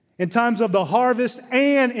 in times of the harvest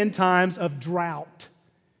and in times of drought.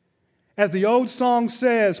 As the old song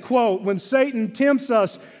says, quote, when Satan tempts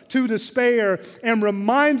us to despair and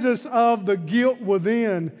reminds us of the guilt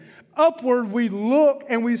within, upward we look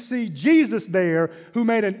and we see Jesus there who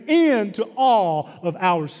made an end to all of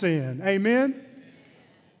our sin. Amen?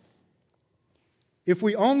 If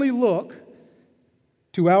we only look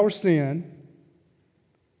to our sin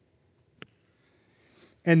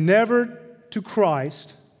and never to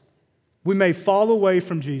Christ, we may fall away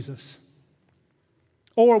from Jesus.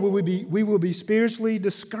 Or we will be spiritually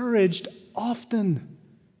discouraged often.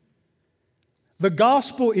 The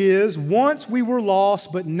gospel is, once we were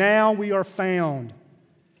lost, but now we are found.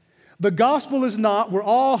 The gospel is not, we're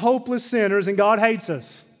all hopeless sinners and God hates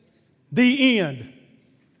us. The end.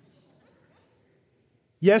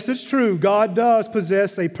 Yes, it's true, God does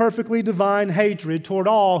possess a perfectly divine hatred toward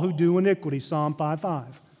all who do iniquity, Psalm 5:5.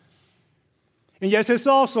 And yes, it's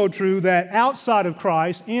also true that outside of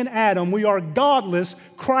Christ, in Adam, we are godless,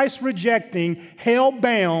 Christ-rejecting,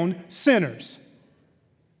 hell-bound sinners.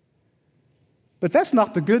 But that's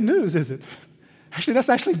not the good news, is it? Actually, that's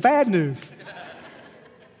actually bad news.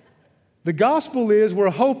 The gospel is we're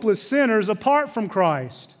hopeless sinners apart from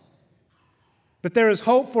Christ. But there is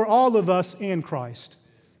hope for all of us in Christ.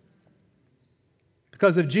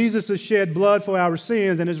 Because of Jesus' shed blood for our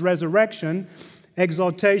sins and his resurrection,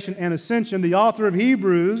 exaltation, and ascension, the author of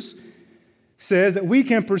Hebrews says that we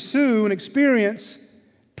can pursue and experience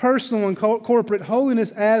personal and corporate holiness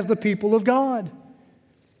as the people of God.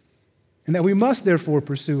 And that we must therefore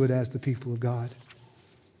pursue it as the people of God.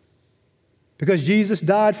 Because Jesus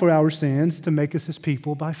died for our sins to make us his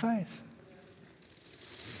people by faith.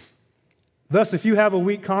 Thus, if you have a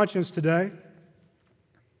weak conscience today,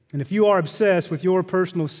 and if you are obsessed with your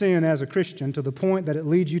personal sin as a Christian to the point that it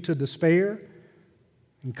leads you to despair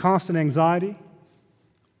and constant anxiety,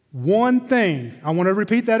 one thing, I want to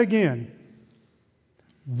repeat that again.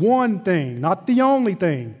 One thing, not the only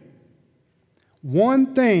thing,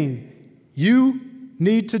 one thing you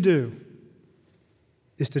need to do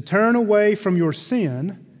is to turn away from your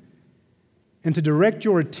sin and to direct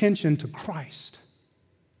your attention to Christ.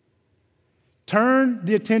 Turn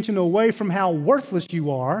the attention away from how worthless you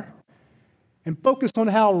are and focus on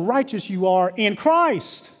how righteous you are in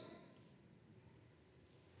Christ.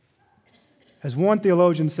 As one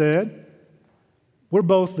theologian said, we're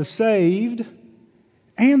both the saved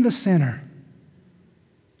and the sinner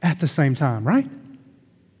at the same time, right?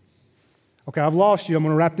 Okay, I've lost you. I'm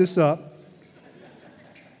going to wrap this up.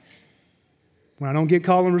 When I don't get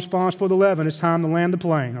call and response for the 11, it's time to land the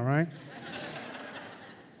plane, all right?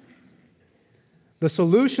 The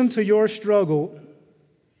solution to your struggle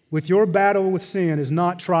with your battle with sin is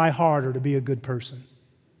not try harder to be a good person.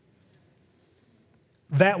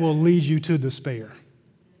 That will lead you to despair.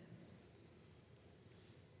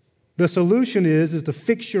 The solution is to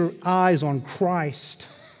fix your eyes on Christ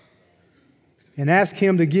and ask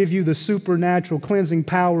him to give you the supernatural cleansing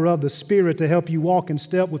power of the Spirit to help you walk in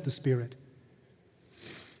step with the Spirit.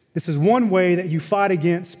 This is one way that you fight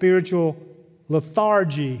against spiritual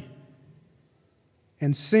lethargy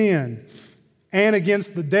and sin and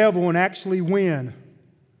against the devil and actually win.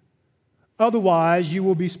 Otherwise, you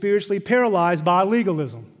will be spiritually paralyzed by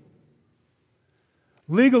legalism.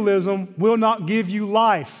 Legalism will not give you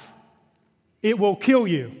life. It will kill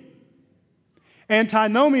you.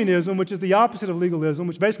 Antinomianism, which is the opposite of legalism,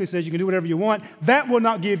 which basically says you can do whatever you want, that will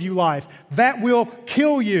not give you life. That will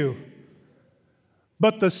kill you.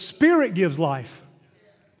 But the Spirit gives life.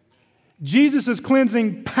 Jesus'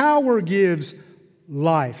 cleansing power gives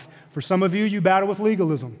life. For some of you, you battle with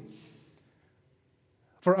legalism.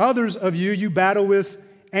 For others of you, you battle with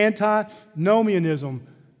antinomianism.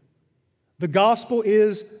 The gospel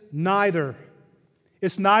is neither.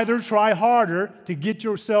 It's neither try harder to get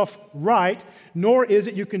yourself right, nor is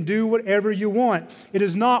it you can do whatever you want. It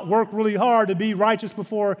is not work really hard to be righteous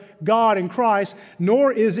before God in Christ,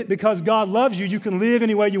 nor is it because God loves you, you can live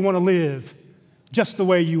any way you want to live, just the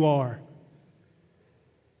way you are.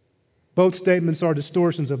 Both statements are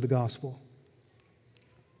distortions of the gospel.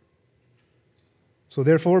 So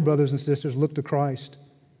therefore, brothers and sisters, look to Christ.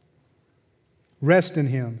 Rest in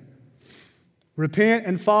him. Repent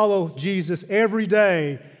and follow Jesus every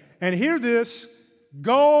day. And hear this,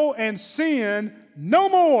 go and sin no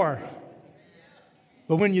more.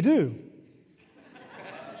 But when you do,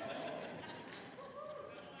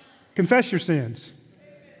 confess your sins.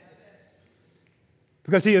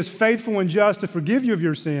 Because he is faithful and just to forgive you of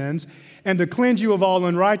your sins and to cleanse you of all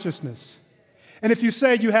unrighteousness. And if you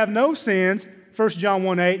say you have no sins, 1 John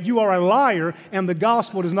 1:8, you are a liar and the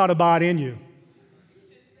gospel does not abide in you.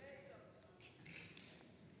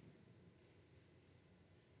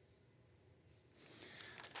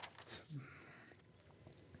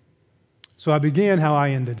 So I begin how I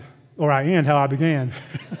ended, or I end how I began.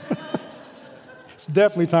 It's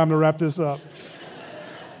definitely time to wrap this up.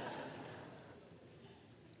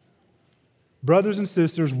 Brothers and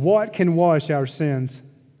sisters, what can wash our sins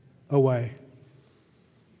away?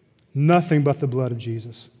 Nothing but the blood of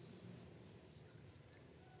Jesus.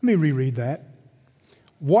 Let me reread that.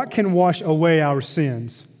 What can wash away our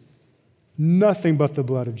sins? Nothing but the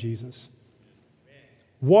blood of Jesus.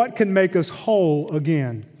 What can make us whole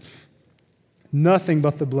again? Nothing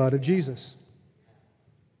but the blood of Jesus.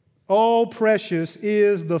 Oh, precious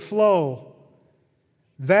is the flow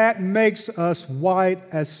that makes us white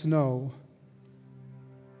as snow.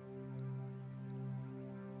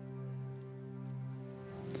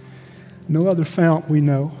 No other fount we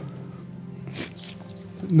know.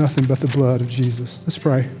 Nothing but the blood of Jesus. Let's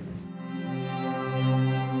pray.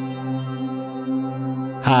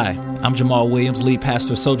 Hi, I'm Jamal Williams, lead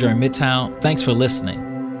pastor of Sojourn Midtown. Thanks for listening.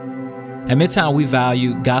 At Midtown, we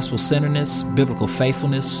value gospel-centeredness, biblical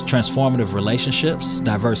faithfulness, transformative relationships,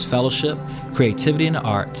 diverse fellowship, creativity in the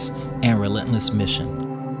arts, and relentless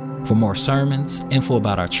mission. For more sermons, info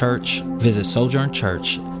about our church, visit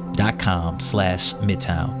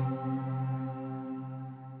sojournchurch.com/midtown.